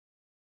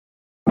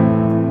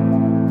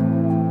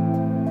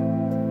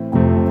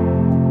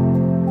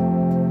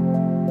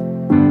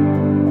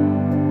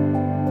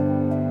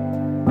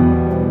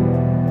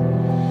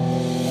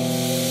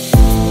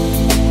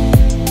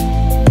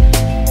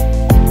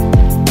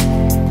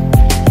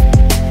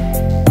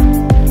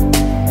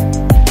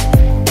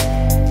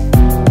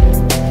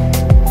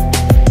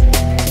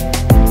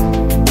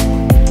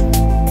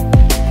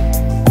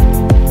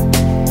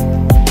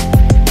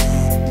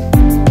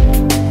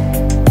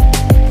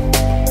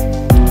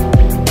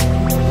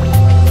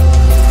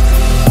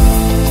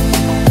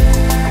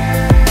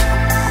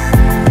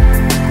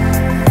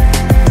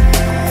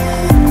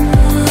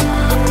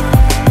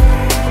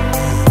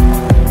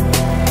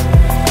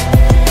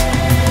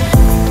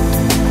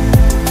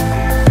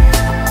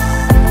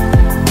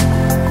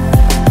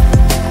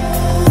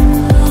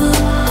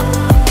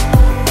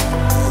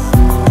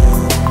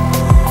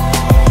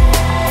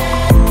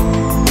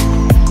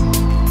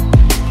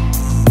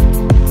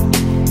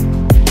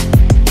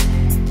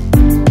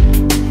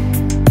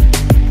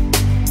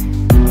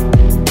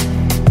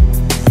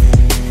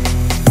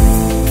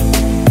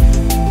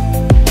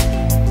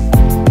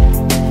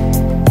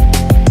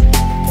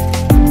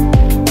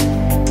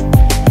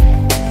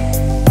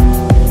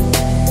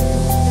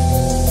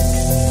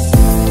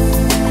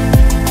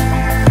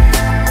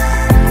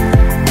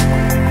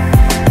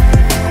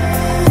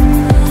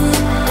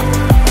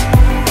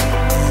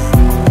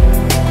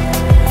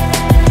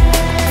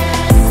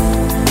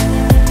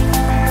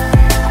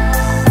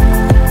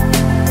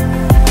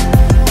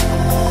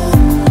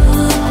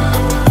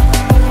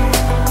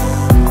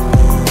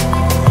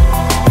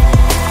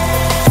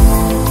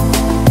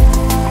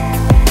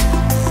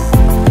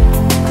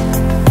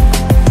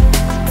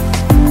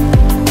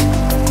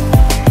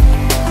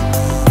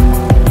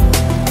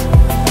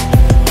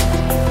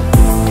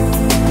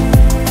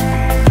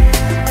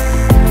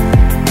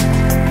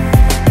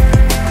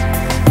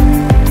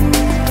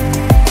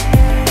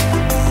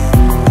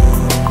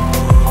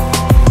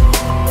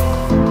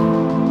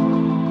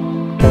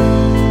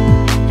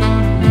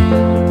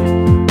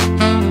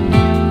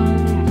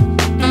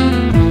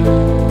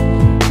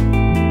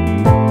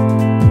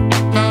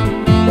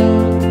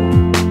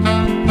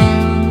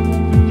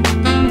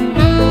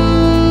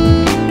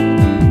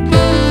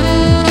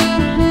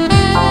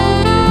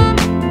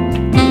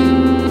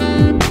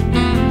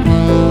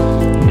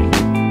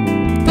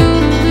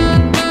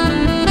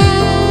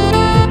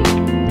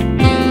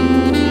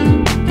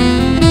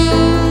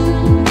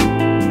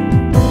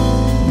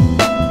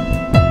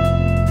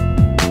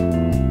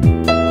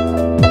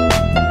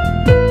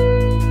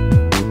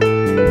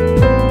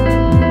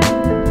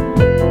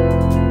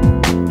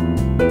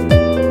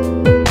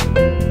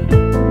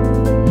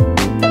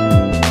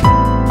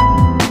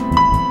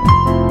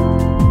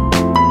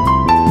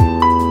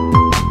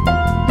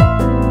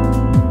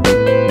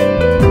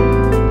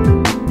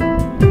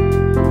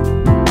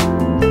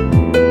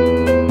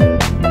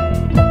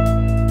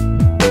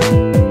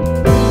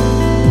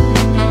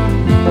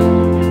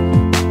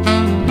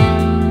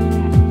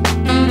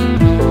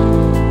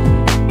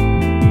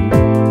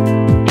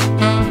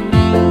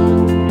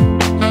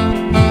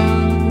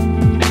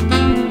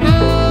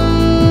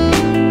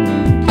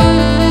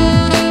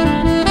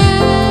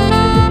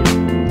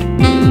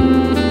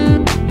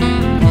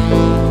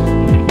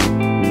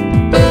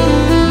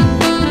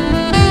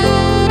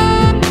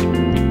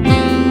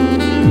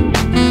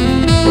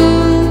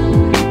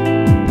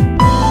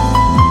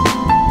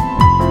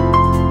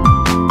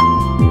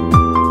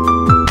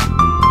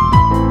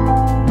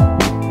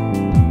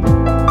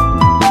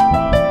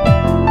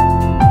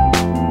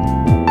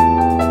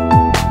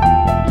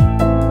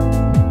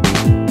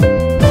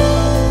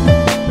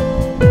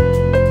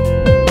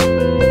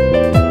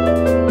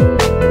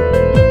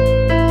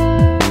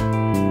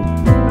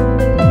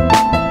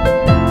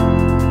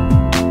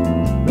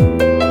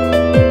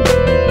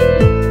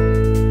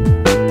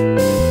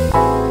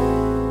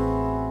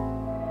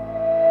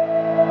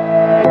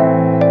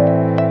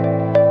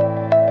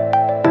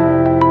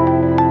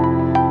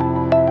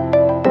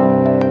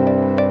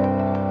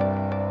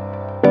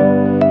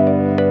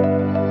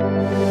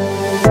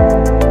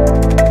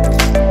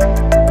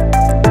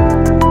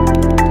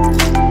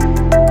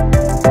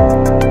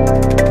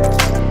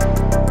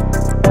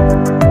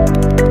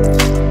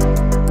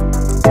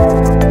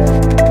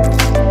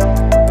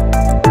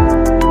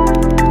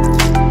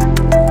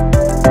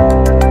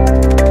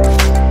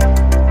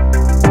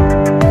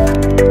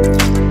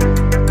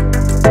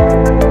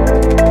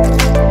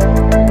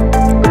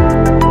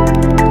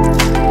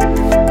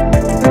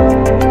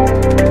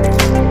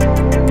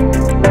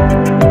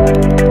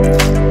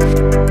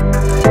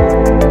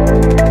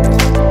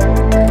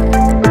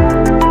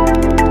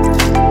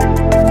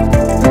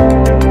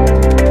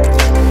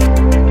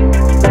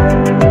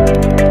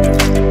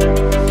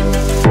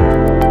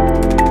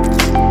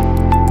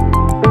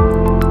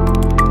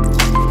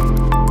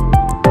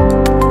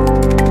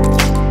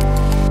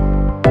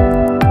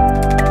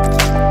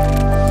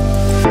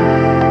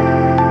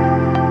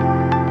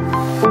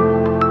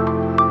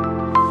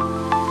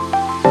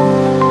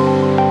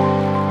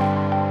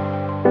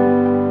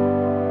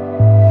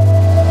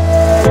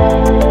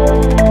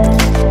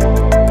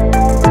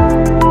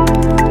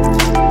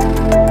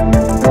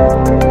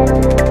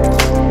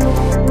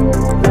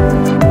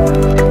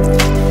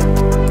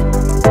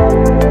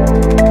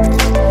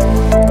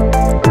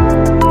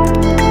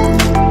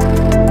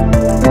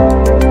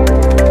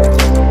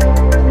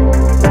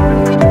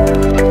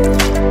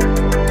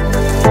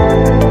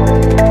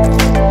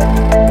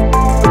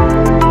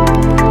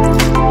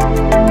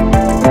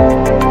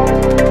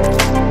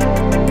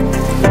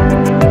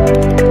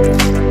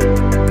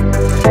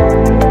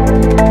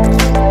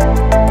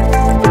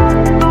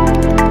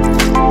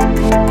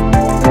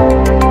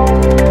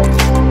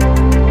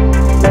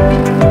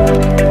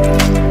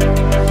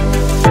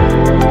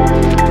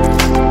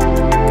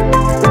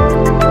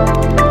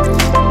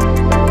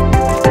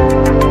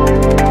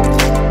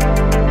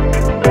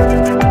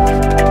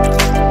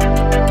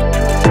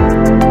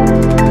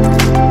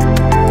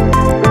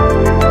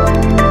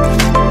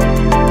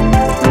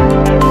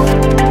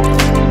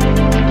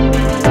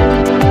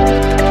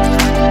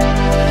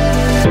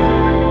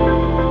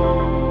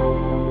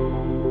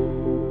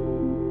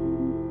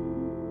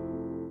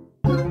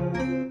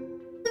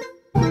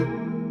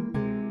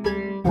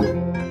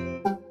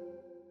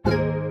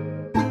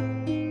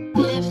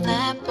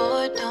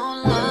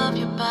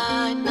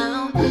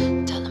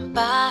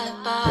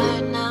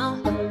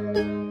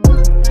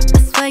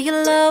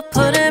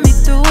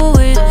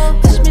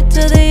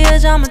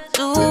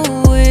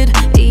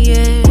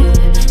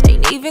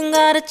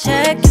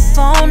check your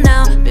phone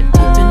now. Been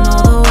peeping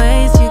all the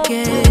ways you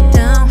get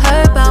down.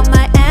 Heard about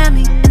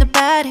Miami and the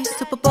baddies,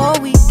 Super Bowl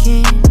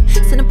weekend.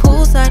 Sitting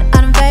poolside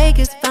out in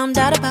Vegas, found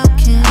out about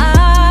Kim.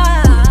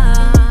 I'm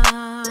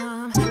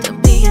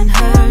done being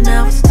her,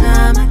 now it's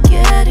time I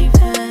get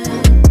even.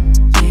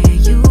 Yeah,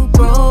 you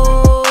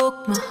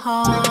broke my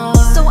heart,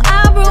 so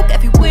I broke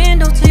every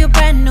window to your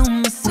brand new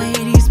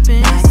Mercedes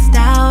Benz. Maxed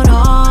out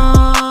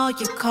all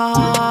your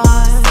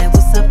cars, said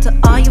what's up to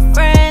all your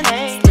friends,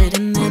 slid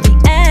in the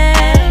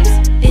DMs.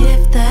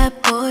 If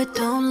that boy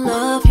don't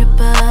love you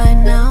by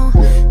now,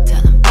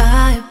 tell him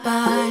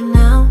bye-bye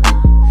now.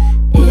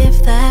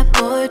 If that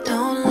boy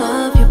don't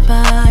love you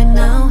by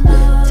now,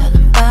 tell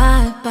him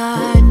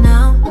bye-bye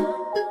now.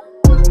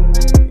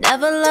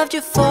 Never loved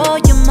you for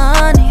your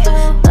money,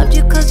 loved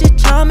you cause you're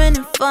charming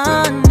and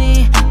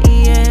funny,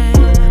 yeah.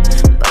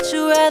 But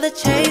you rather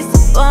chase a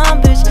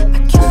bum bitch,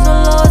 IQ so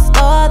low it's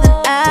lower than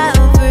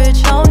average.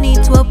 No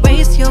need to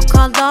erase your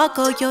call log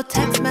or your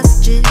text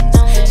messages.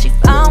 She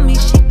found me,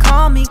 she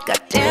called me,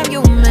 goddamn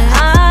you man.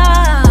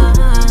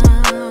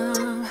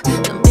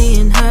 I'm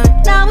being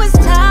hurt, now it's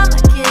time I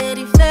get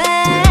even.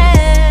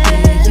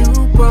 Yeah,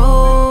 you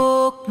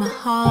broke my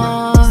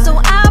heart, so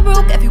I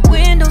broke every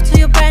window to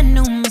your brand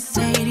new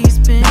Mercedes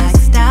Benz.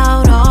 Maxed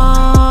out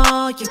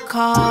all your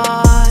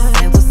cars,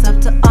 said what's up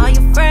to all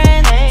your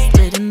friends,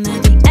 slid in the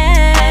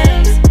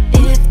DMs.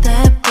 If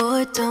that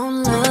boy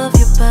don't love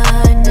you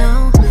by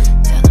now,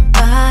 tell him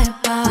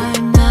bye-bye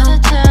now.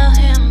 Tell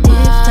him bye.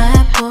 If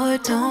that boy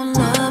don't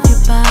love you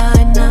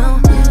by now,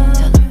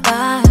 tell him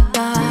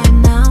bye-bye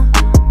now.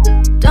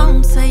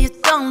 Don't say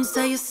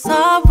you're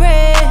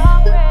sorry.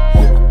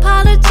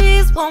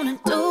 Apologies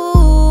won't do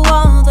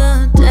all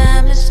the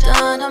damage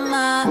done to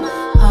my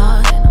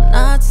heart, and I'm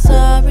not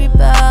sorry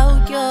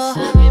about your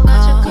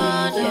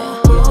heart,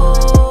 yeah.